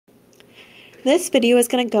This video is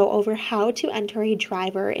going to go over how to enter a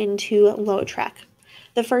driver into LoadTrek.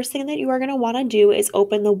 The first thing that you are going to want to do is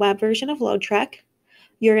open the web version of LoadTrek.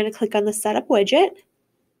 You're going to click on the Setup widget.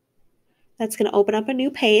 That's going to open up a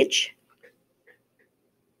new page.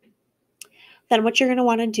 Then what you're going to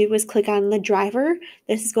want to do is click on the driver.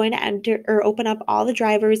 This is going to enter or open up all the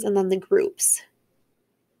drivers and then the groups.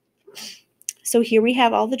 So here we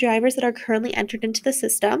have all the drivers that are currently entered into the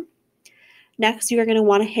system. Next, you're going to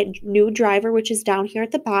want to hit New Driver, which is down here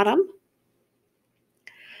at the bottom.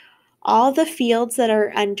 All the fields that are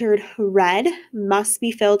entered red must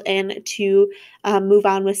be filled in to move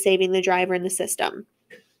on with saving the driver in the system.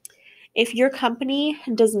 If your company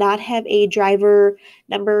does not have a driver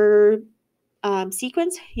number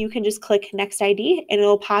sequence, you can just click Next ID and it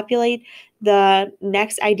will populate the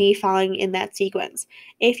next ID following in that sequence.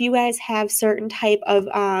 If you guys have certain type of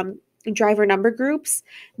driver number groups,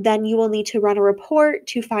 then you will need to run a report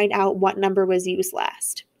to find out what number was used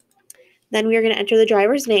last. Then we are going to enter the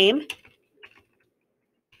driver's name.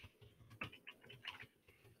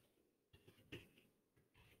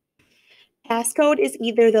 Passcode is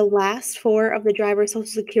either the last four of the driver's social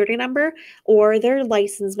security number or their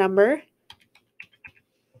license number.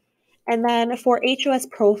 And then for HOS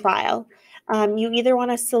profile, you either want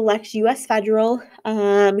to select US Federal,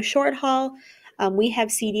 short haul. We have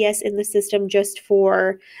CDS in the system just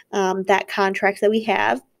for that contract that we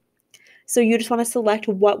have. So you just want to select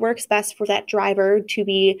what works best for that driver to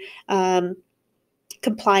be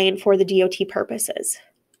compliant for the DOT purposes.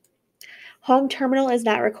 Home terminal is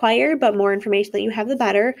not required, but more information that you have, the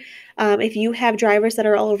better. If you have drivers that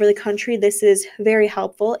are all over the country, this is very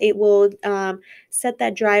helpful. It will set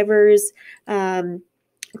that driver's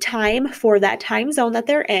time for that time zone that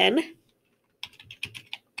they're in.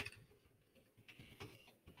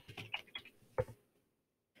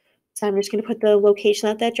 So I'm just going to put the location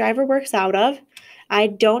that that driver works out of. I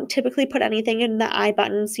don't typically put anything in the I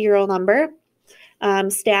button serial number.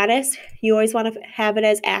 Status, you always want to have it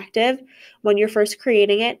as active when you're first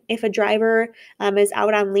creating it. If a driver is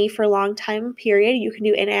out on leave for a long time period, you can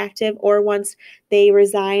do inactive, or once they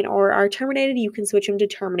resign or are terminated, you can switch them to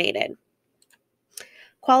terminated.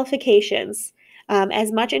 Qualifications.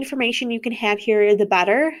 As much information you can have here, the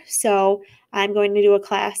better. So I'm going to do a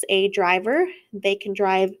Class A driver. They can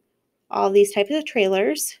drive all these types of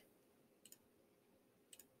trailers.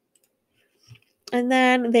 And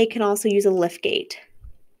then they can also use a lift gate.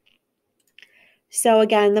 So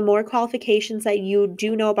again, the more qualifications that you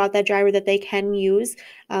do know about that driver that they can use,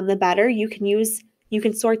 the better. You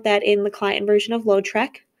can sort that in the client version of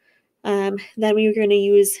LoadTrek. Then we're going to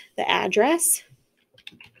use the address.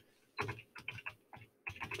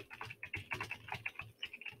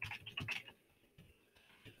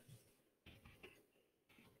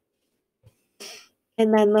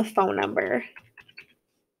 And then the phone number.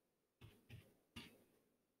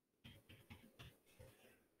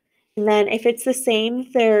 And then if it's the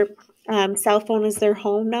same, their cell phone is their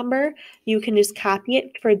home number, you can just copy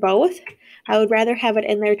it for both. I would rather have it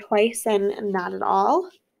in there twice than not at all.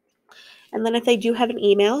 And then if they do have an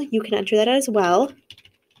email, you can enter that as well.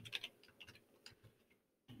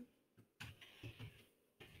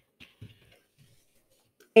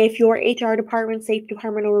 If your HR department, safety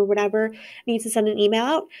department, or whatever needs to send an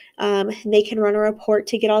email out, they can run a report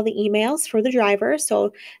to get all the emails for the driver.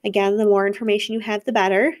 So again, the more information you have, the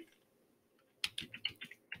better.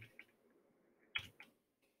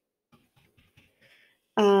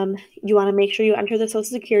 You want to make sure you enter the social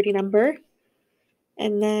security number,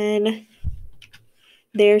 and then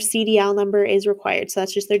their CDL number is required. So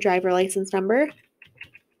that's just their driver license number.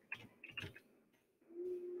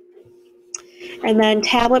 And then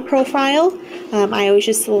tablet profile, I always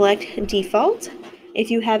just select default. If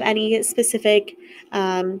you have any specific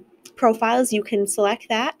profiles, you can select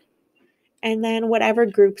that. And then whatever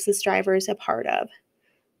groups this driver is a part of.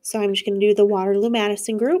 So I'm just going to do the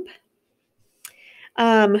Waterloo-Madison group.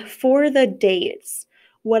 For the dates,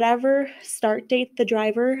 whatever start date the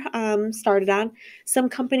driver started on, some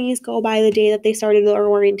companies go by the day that they started their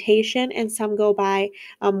orientation, and some go by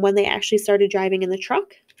when they actually started driving in the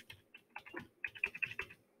truck.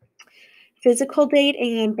 Physical date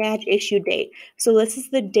and badge issue date. So this is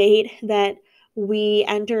the date that we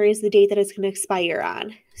enter is the date that it's going to expire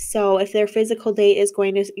on. So if their physical date is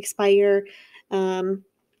going to expire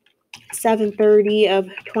 7/30 of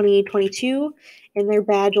 2022 and their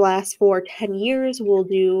badge lasts for 10 years, we'll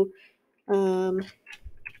do and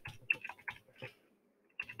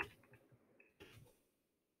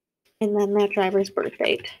then that driver's birth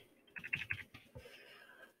date.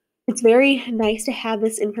 It's very nice to have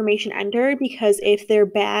this information entered because if their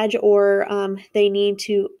badge or they need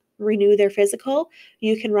to renew their physical,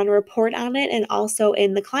 you can run a report on it. And also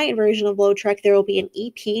in the client version of LoadTrek, there will be an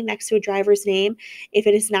EP next to a driver's name if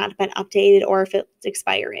it has not been updated or if it's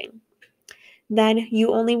expiring. Then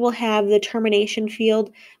you only will have the termination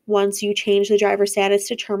field once you change the driver status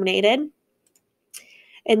to terminated.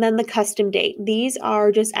 And then the custom date. These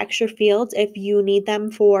are just extra fields if you need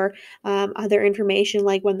them for other information,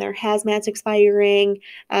 like when their hazmat's expiring,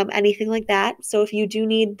 anything like that. So if you do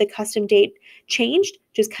need the custom date changed,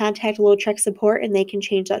 just contact LoadTrek support and they can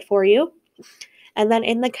change that for you. And then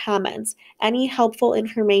in the comments, any helpful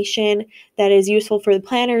information that is useful for the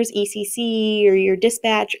planners, ECC, or your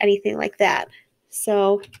dispatch, anything like that.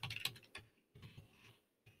 So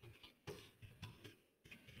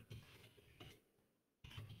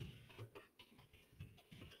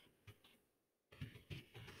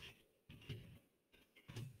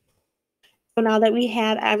now that we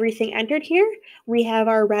have everything entered here, we have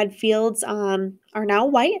our red fields are now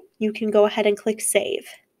white. You can go ahead and click save.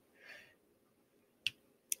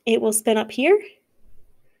 It will spin up here.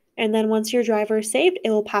 And then once your driver is saved,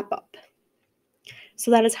 it will pop up.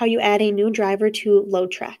 So that is how you add a new driver to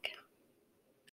LoadTrek.